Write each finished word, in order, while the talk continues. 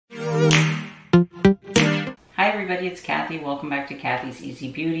everybody, it's Cathy. Welcome back to Cathy's Easy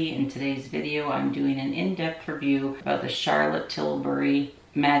Beauty. In today's video, I'm doing an in-depth review about the Charlotte Tilbury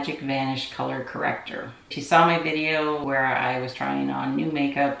Magic Vanish Color Corrector. If you saw my video where I was trying on new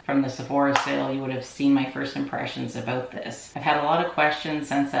makeup from the Sephora sale, you would have seen my first impressions about this. I've had a lot of questions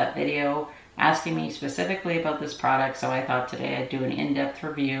since that video asking me specifically about this product, so I thought today I'd do an in-depth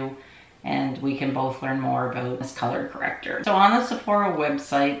review and we can both learn more about this color corrector. So on the Sephora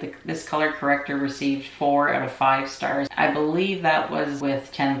website, this color corrector received 4 out of 5 stars. I believe that was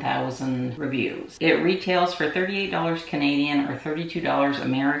with 10,000 reviews. It retails for $38 Canadian or $32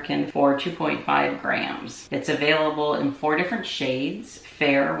 American for 2.5 grams. It's available in 4 different shades.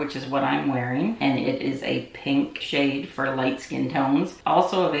 Fair, which is what I'm wearing, and it is a pink shade for light skin tones.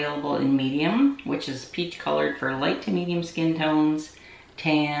 Also available in medium, which is peach colored for light to medium skin tones,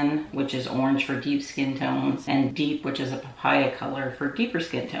 tan, which is orange for deep skin tones, and deep, which is a papaya color for deeper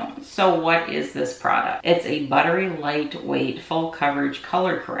skin tones. So what is this product? It's a buttery, lightweight, full coverage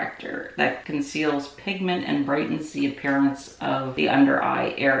color corrector that conceals pigment and brightens the appearance of the under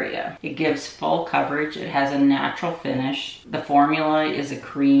eye area. It gives full coverage. It has a natural finish. The formula is a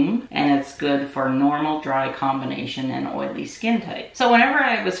cream, and it's good for normal, dry combination and oily skin type. So whenever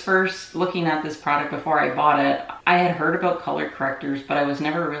I was first looking at this product before I bought it, I had heard about color correctors, but I was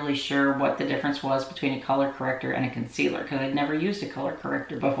never really sure what the difference was between a color corrector and a concealer because I'd never used a color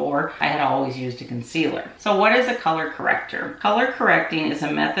corrector before. I had always used a concealer. So what is a color corrector? Color correcting is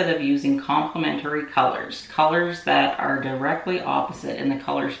a method of using complementary colors that are directly opposite in the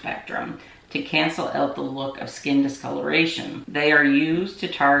color spectrum, to cancel out the look of skin discoloration. They are used to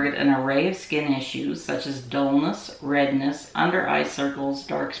target an array of skin issues such as dullness, redness, under eye circles,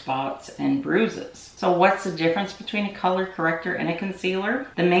 dark spots, and bruises. So what's the difference between a color corrector and a concealer?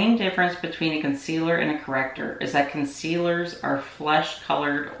 The main difference between a concealer and a corrector is that concealers are flesh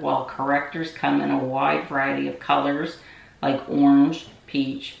colored while correctors come in a wide variety of colors like orange,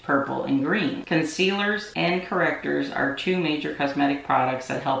 peach, purple, and green. Concealers and correctors are 2 major cosmetic products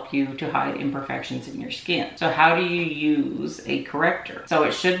that help you to hide imperfections in your skin. So how do you use a corrector? So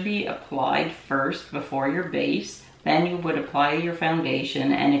it should be applied first before your base. Then you would apply your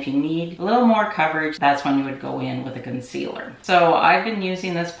foundation, and if you need a little more coverage, that's when you would go in with a concealer. So I've been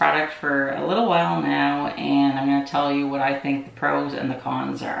using this product for a little while now, and I'm going to tell you what I think the pros and the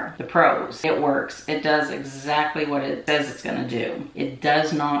cons are. The pros: it works. It does exactly what it says it's going to do. It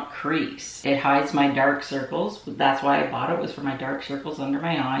does not crease. It hides my dark circles. That's why I bought it, was for my dark circles under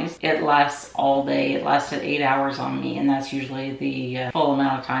my eyes. It lasts all day. It lasted 8 hours on me, and that's usually the full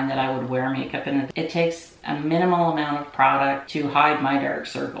amount of time that I would wear makeup, and it takes a minimal amount of product to hide my dark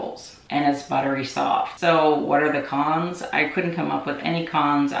circles, and it's buttery soft. So what are the cons? I couldn't come up with any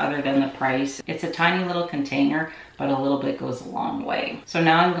cons other than the price. It's a tiny little container, but a little bit goes a long way. So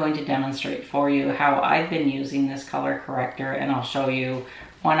now I'm going to demonstrate for you how I've been using this color corrector, and I'll show you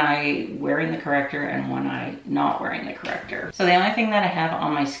when I'm wearing the corrector and when I'm not wearing the corrector. So the only thing that I have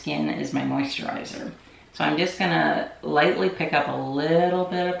on my skin is my moisturizer. So I'm just gonna lightly pick up a little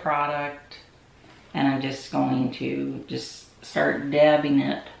bit of product, and I'm just going to start dabbing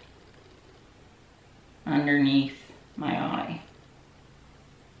it underneath my eye.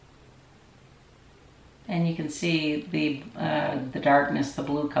 And you can see the darkness, the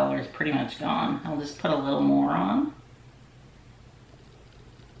blue color is pretty much gone. I'll just put a little more on.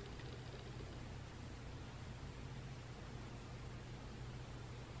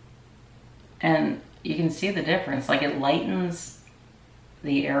 And you can see the difference, like it lightens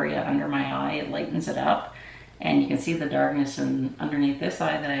the area under my eye, it lightens it up, and you can see the darkness underneath this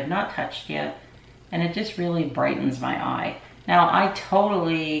eye that I have not touched yet, and it just really brightens my eye. Now I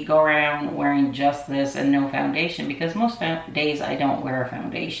totally go around wearing just this and no foundation because most days I don't wear a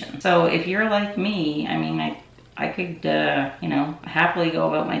foundation. So if you're like me, I mean, I could you know, happily go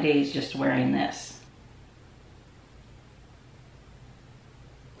about my days just wearing this.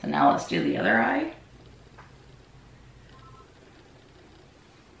 So now let's do the other eye.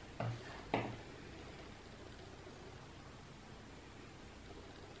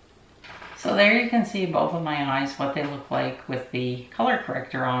 So there you can see both of my eyes, what they look like with the color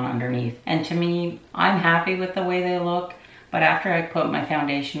corrector on underneath. And to me, I'm happy with the way they look, but after I put my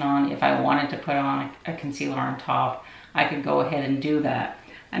foundation on, if I wanted to put on a concealer on top, I could go ahead and do that.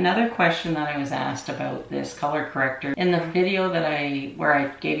 Another question that I was asked about this color corrector, in the video where I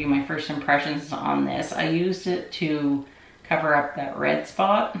gave you my first impressions on this, I used it to cover up that red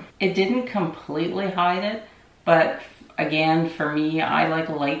spot. It didn't completely hide it, but again, for me, I like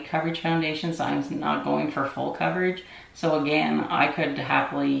light coverage foundations. I'm not going for full coverage. So again, I could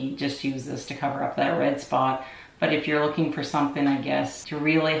happily just use this to cover up that red spot. But if you're looking for something, I guess, to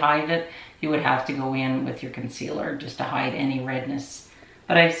really hide it, you would have to go in with your concealer just to hide any redness.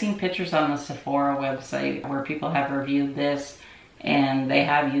 But I've seen pictures on the Sephora website where people have reviewed this and they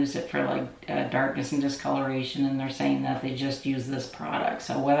have used it for like darkness and discoloration, and they're saying that they just use this product.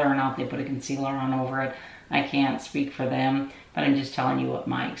 So whether or not they put a concealer on over it, I can't speak for them, but I'm just telling you what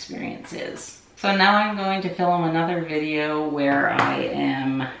my experience is. So now I'm going to film another video where I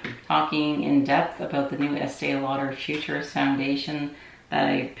am talking in depth about the new Estee Lauder Futurist Foundation that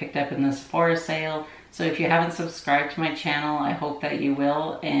I picked up in the Sephora sale. So if you haven't subscribed to my channel, I hope that you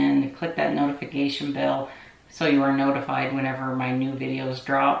will, and click that notification bell so you are notified whenever my new videos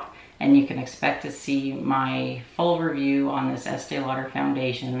drop, and you can expect to see my full review on this Estee Lauder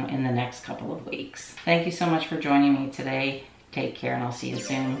foundation in the next couple of weeks. Thank you so much for joining me today. Take care, and I'll see you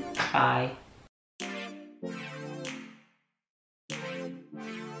soon. Bye.